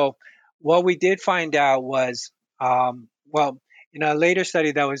 And so what we did find out was, well, in a later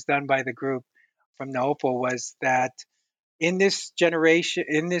study that was done by the group from NAOPO, was that in this generation,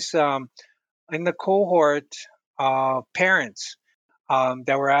 in the cohort, parents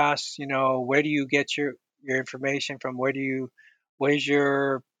that were asked, where do you get your information from? Where's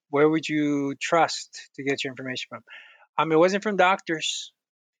your, where would you trust to get your information from? It wasn't from doctors.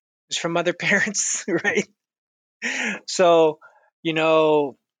 is from other parents, right? So, you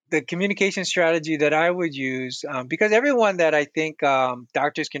know, the communication strategy that I would use, because everyone that I think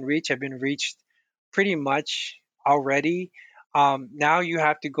doctors can reach have been reached pretty much already. Now you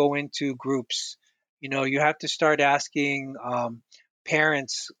have to go into groups. You know, you have to start asking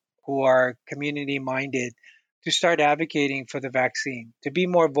parents who are community minded to start advocating for the vaccine, to be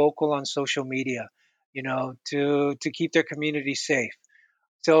more vocal on social media, you know, to keep their community safe.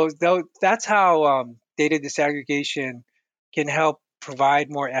 So that's how data disaggregation can help provide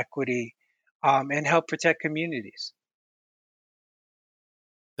more equity and help protect communities.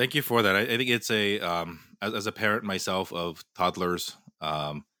 Thank you for that. I think it's a as a parent myself of toddlers,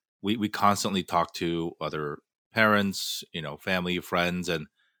 we constantly talk to other parents, family, friends, and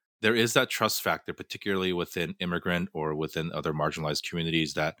there is that trust factor, particularly within immigrant or within other marginalized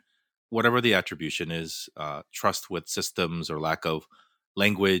communities, that whatever the attribution is, trust with systems or lack of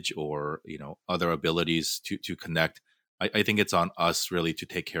language or other abilities to connect. I think it's on us really to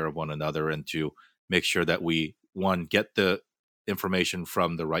take care of one another and to make sure that we one get the information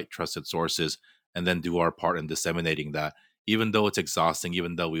from the right trusted sources and then do our part in disseminating that, even though it's exhausting,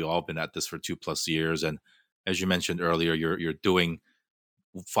 even though we've all been at this for 2+ years. And as you mentioned earlier, you're doing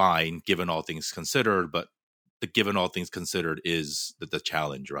fine given all things considered, but the given all things considered is the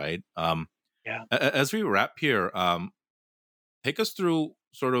challenge, right? Yeah. As we wrap here, take us through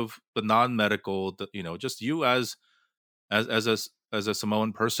sort of the non-medical, just you as a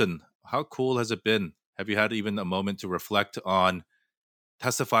Samoan person. How cool has it been? Have you had even a moment to reflect on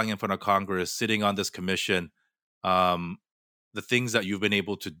testifying in front of Congress, sitting on this commission, um, the things that you've been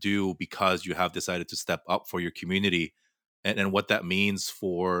able to do because you have decided to step up for your community, and what that means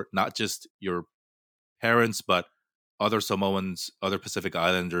for not just your parents, but other Samoans, other Pacific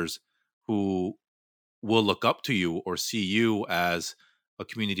Islanders who will look up to you or see you as a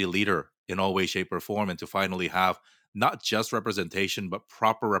community leader in all way, shape, or form, and to finally have not just representation, but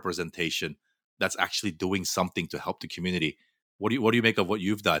proper representation that's actually doing something to help the community. What do you make of what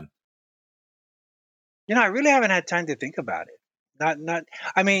you've done? You know, I really haven't had time to think about it. Not.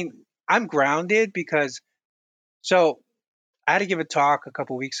 I mean, I'm grounded because so I had to give a talk a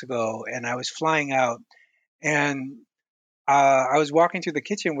couple weeks ago, and I was flying out, and I was walking through the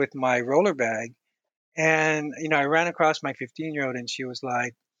kitchen with my roller bag, and I ran across my 15-year-old, and she was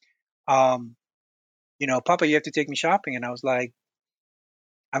like, um, Papa, you have to take me shopping, and I was like,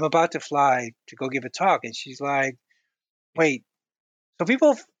 I'm about to fly to go give a talk, and she's like, wait, so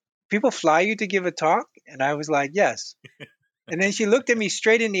people fly you to give a talk? And I was like, yes. And then she looked at me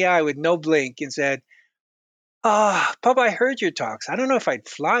straight in the eye with no blink and said, Papa, I heard your talks. I don't know if I'd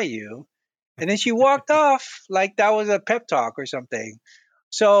fly you. And then she walked off like that was a pep talk or something.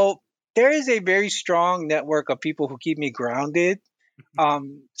 So there is a very strong network of people who keep me grounded.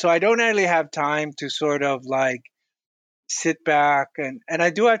 So I don't really have time to sort of like sit back and I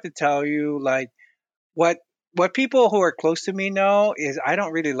do have to tell you like what what people who are close to me know is I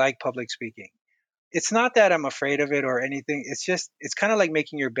don't really like public speaking. It's not that I'm afraid of it or anything. It's just it's kind of like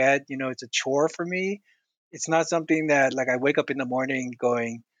making your bed. It's a chore for me. It's not something that like I wake up in the morning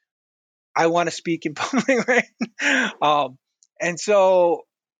going, I want to speak in public, right? And so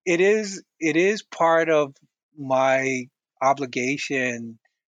it is part of my obligation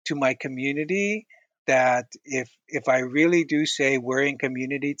to my community that if I really do say we're in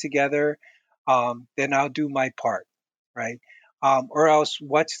community together, then I'll do my part, right? Or else,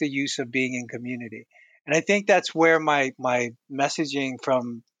 what's the use of being in community? And I think that's where my messaging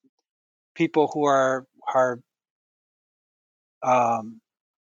from people who are um,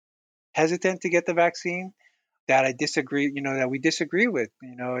 hesitant to get the vaccine that I disagree, that we disagree with.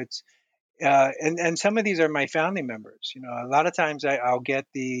 It's and some of these are my family members. A lot of times I'll get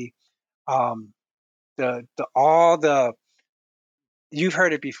um, the all the you've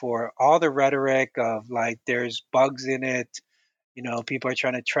heard it before, all the rhetoric of like there's bugs in it. People are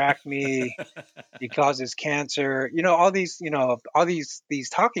trying to track me. It causes cancer. All these, all these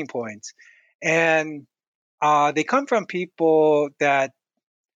talking points, and they come from people that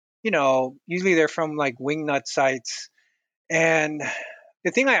usually they're from like wingnut sites. And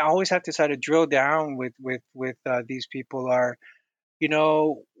the thing I always have to sort of drill down with these people are,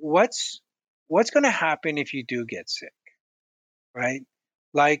 what's going to happen if you do get sick, right?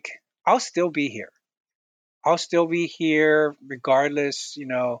 Like I'll still be here. I'll still be here regardless.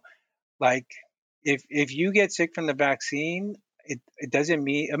 Like if you get sick from the vaccine, it doesn't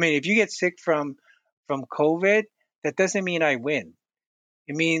mean. I mean, if you get sick from COVID, that doesn't mean I win.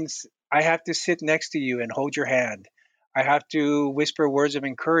 It means I have to sit next to you and hold your hand. I have to whisper words of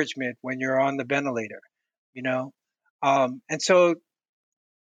encouragement when you're on the ventilator, you know? And so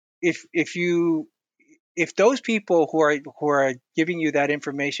if you if those people who are giving you that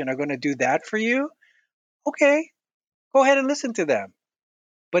information are going to do that for you, okay, go ahead and listen to them.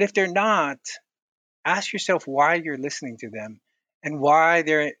 But if they're not, ask yourself why you're listening to them and why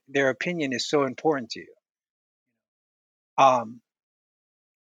their opinion is so important to you. Um,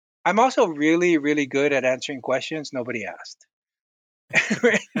 I'm also really really good at answering questions nobody asked.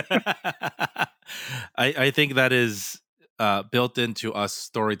 I think that is built into us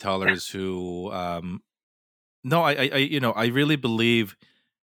storytellers who no I really believe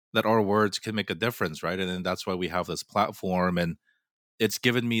that our words can make a difference, right? And then that's why we have this platform, and it's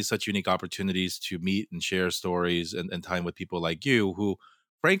given me such unique opportunities to meet and share stories and time with people like you who,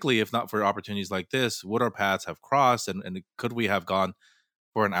 frankly, if not for opportunities like this, would our paths have crossed, and could we have gone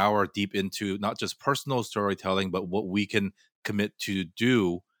for an hour deep into not just personal storytelling, but what we can commit to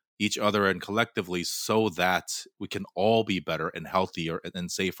do each other and collectively so that we can all be better and healthier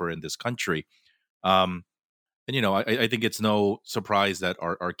and safer in this country. Um, and I think it's no surprise that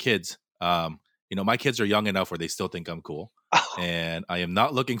our kids, my kids are young enough where they still think I'm cool, Oh, and I am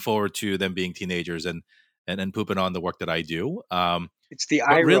not looking forward to them being teenagers and pooping on the work that I do. it's the eye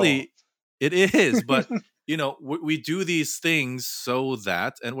But roll. really, it is. But we do these things so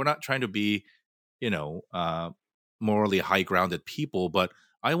that, and we're not trying to be, you know, uh, morally high grounded people, but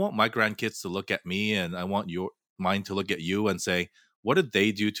I want my grandkids to look at me, and I want your mine to look at you and say, what did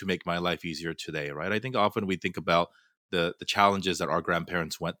they do to make my life easier today? Right? I think often we think about the challenges that our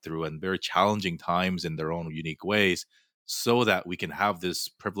grandparents went through and very challenging times in their own unique ways, so that we can have this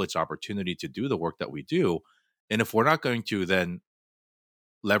privileged opportunity to do the work that we do. And if we're not going to then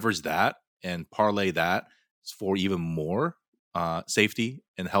leverage that and parlay that for even more safety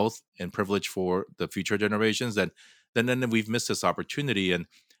and health and privilege for the future generations, then we've missed this opportunity. And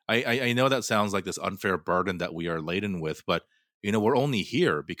I know that sounds like this unfair burden that we are laden with, but we're only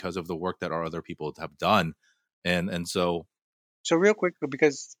here because of the work that our other people have done, and so So real quick,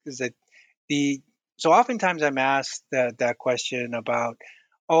 because is that the so oftentimes I'm asked that question about,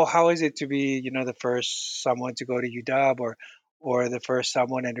 oh, how is it to be, the first someone to go to UW, or the first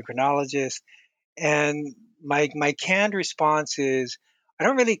someone endocrinologist? And my canned response is, I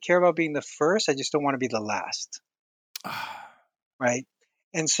don't really care about being the first. I just don't want to be the last, right?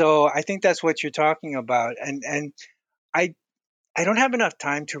 And so I think that's what you're talking about. And I I don't have enough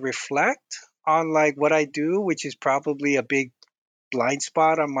time to reflect on like what I do, which is probably a big blind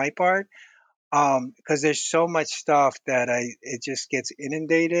spot on my part, because there's so much stuff that I it just gets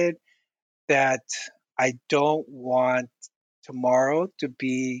inundated, that I don't want tomorrow to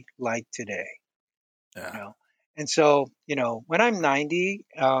be like today, you yeah. know. And so, when I'm 90,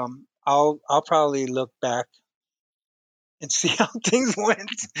 I'll probably look back and see how things went.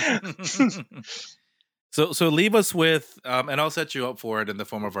 So leave us with, and I'll set you up for it in the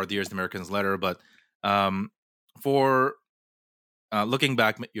form of our Dearest Americans letter. But um, for looking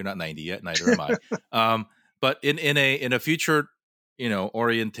back, you're not 90 yet, neither am I. But in a future,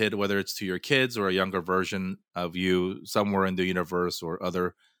 oriented, whether it's to your kids or a younger version of you somewhere in the universe, or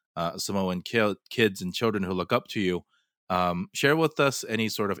other Samoan kids and children who look up to you, share with us any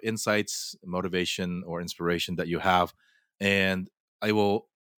sort of insights, motivation, or inspiration that you have, and I will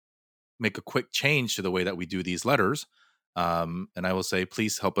make a quick change to the way that we do these letters. And I will say,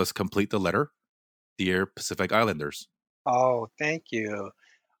 please help us complete the letter, dear Pacific Islanders. Oh, thank you.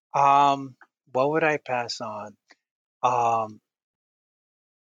 Um, what would I pass on? Um,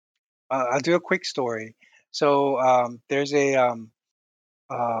 I'll do a quick story. So there's a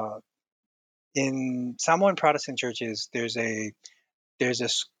uh, in Samoan Protestant churches, there's a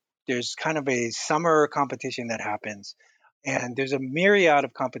s- there's kind of a summer competition that happens, and there's a myriad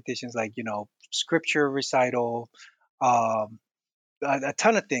of competitions, like scripture recital, um, a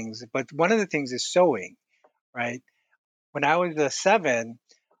ton of things. But one of the things is sewing, right? When I was 7,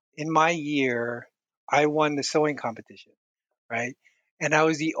 in my year, I won the sewing competition, right? And I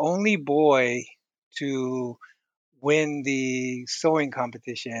was the only boy to win the sewing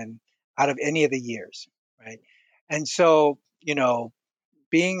competition out of any of the years, right? And so,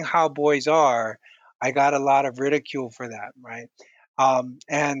 being how boys are, I got a lot of ridicule for that, right?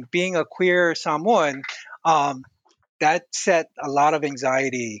 And being a queer Samoan, um, that set a lot of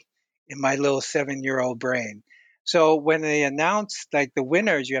anxiety in my little 7-year-old brain. So when they announced like the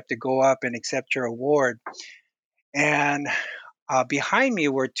winners, you have to go up and accept your award. And behind me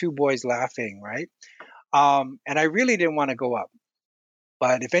were two boys laughing, right? And I really didn't want to go up.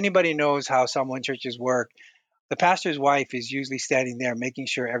 But if anybody knows how Samoan churches work, the pastor's wife is usually standing there making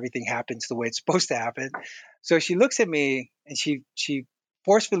sure everything happens the way it's supposed to happen. So she looks at me and she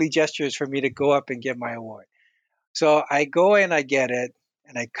forcefully gestures for me to go up and get my award. So I go and I get it.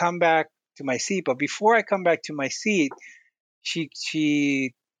 and I come back to my seat. But before I come back to my seat,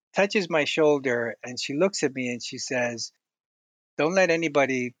 she touches my shoulder and she looks at me and she says, "Don't let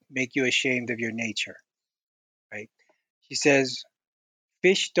anybody make you ashamed of your nature." Right? She says,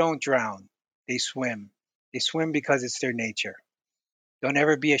 "Fish don't drown; they swim. They swim because it's their nature. Don't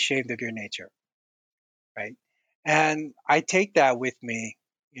ever be ashamed of your nature." Right? And I take that with me,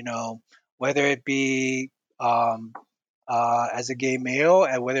 you know, whether it be um, as a gay male,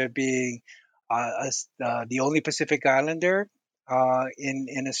 and whether it be as the only Pacific Islander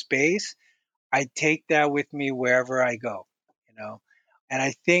in a space. I take that with me wherever I go, you know. And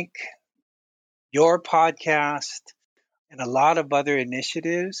I think your podcast and a lot of other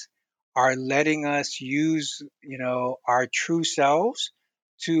initiatives are letting us use, our true selves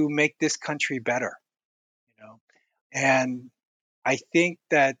to make this country better, you know. And I think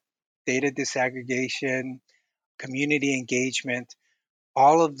that data disaggregation, community engagement,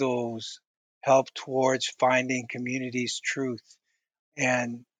 all of those help towards finding community's truth.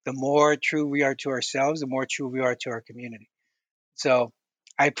 And the more true we are to ourselves, the more true we are to our community. So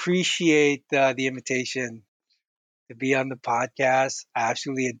I appreciate the invitation to be on the podcast. I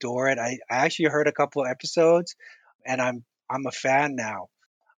absolutely adore it. I actually heard a couple of episodes, and I'm a fan now.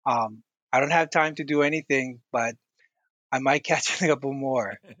 I don't have time to do anything, but I might catch a couple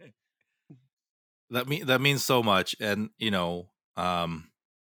more. That means so much, and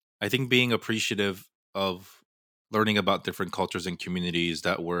I think being appreciative of learning about different cultures and communities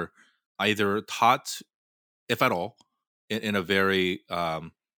that were either taught, if at all, in a very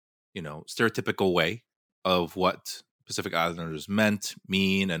stereotypical way of what Pacific Islanders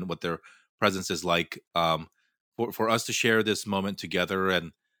mean, and what their presence is like. For us to share this moment together,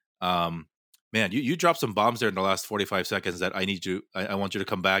 and man, you dropped some bombs there in the last 45 seconds that I want you to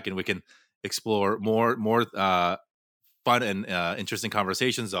come back and we can explore more fun and interesting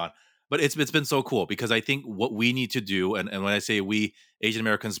conversations on. But it's been so cool, because I think what we need to do, and when I say we, Asian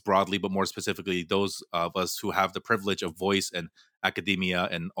Americans broadly, but more specifically those of us who have the privilege of voice and academia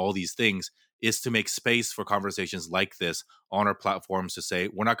and all these things, is to make space for conversations like this on our platforms, to say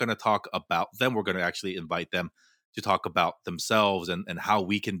we're not going to talk about them, we're going to actually invite them to talk about themselves, and how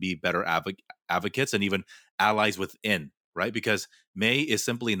we can be better advocates and even allies within, right? Because May is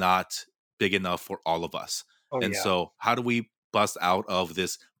simply not big enough for all of us. Oh And yeah. so, how do we bust out of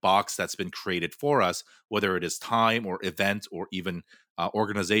this box that's been created for us, whether it is time or event or even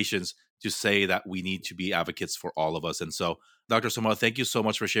organizations, to say that we need to be advocates for all of us? And so, Dr. Samoa, thank you so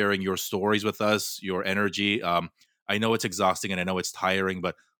much for sharing your stories with us, your energy. I know it's exhausting and I know it's tiring,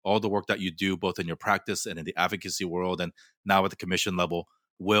 but all the work that you do, both in your practice and in the advocacy world, and now at the commission level,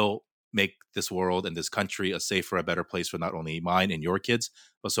 will make this world and this country a safer, a better place for not only mine and your kids,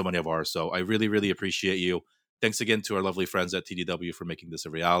 but so many of ours. So I really, really appreciate you. Thanks again to our lovely friends at TDW for making this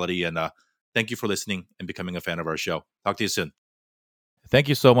a reality. And thank you for listening and becoming a fan of our show. Talk to you soon. Thank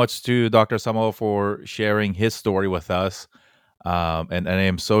you so much to Dr. Samoa for sharing his story with us. And I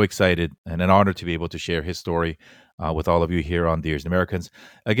am so excited and an honor to be able to share his story with all of you here on Dear Asian Americans.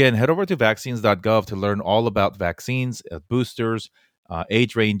 Again, head over to vaccines.gov to learn all about vaccines, boosters,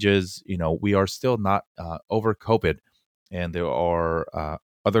 age ranges. We are still not over COVID, and there are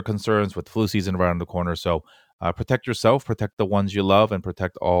other concerns with flu season around the corner. So protect yourself, protect the ones you love, and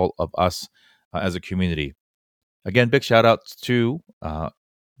protect all of us as a community. Again, big shout out to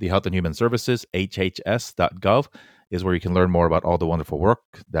the Health and Human Services, hhs.gov is where you can learn more about all the wonderful work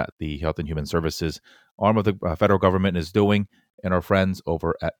that the Health and Human Services arm of the federal government is doing, and our friends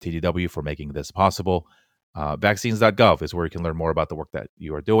over at TDW for making this possible. Vaccines.gov is where you can learn more about the work that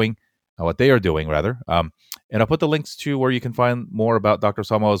you are doing, what they are doing, rather. And I'll put the links to where you can find more about Dr.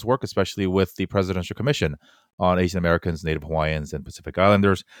 Samoa's work, especially with the Presidential Commission on Asian Americans, Native Hawaiians, and Pacific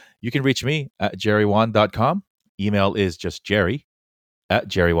Islanders. You can reach me at jerrywan.com. Email is just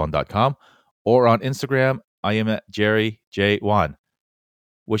jerry@jerrywan.com, or on Instagram, I am at jerryjwan.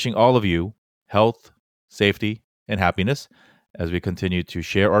 Wishing all of you health, safety, and happiness as we continue to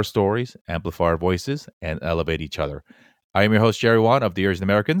share our stories, amplify our voices, and elevate each other. I am your host, Jerry Wan of the Asian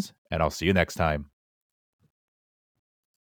Americans, and I'll see you next time.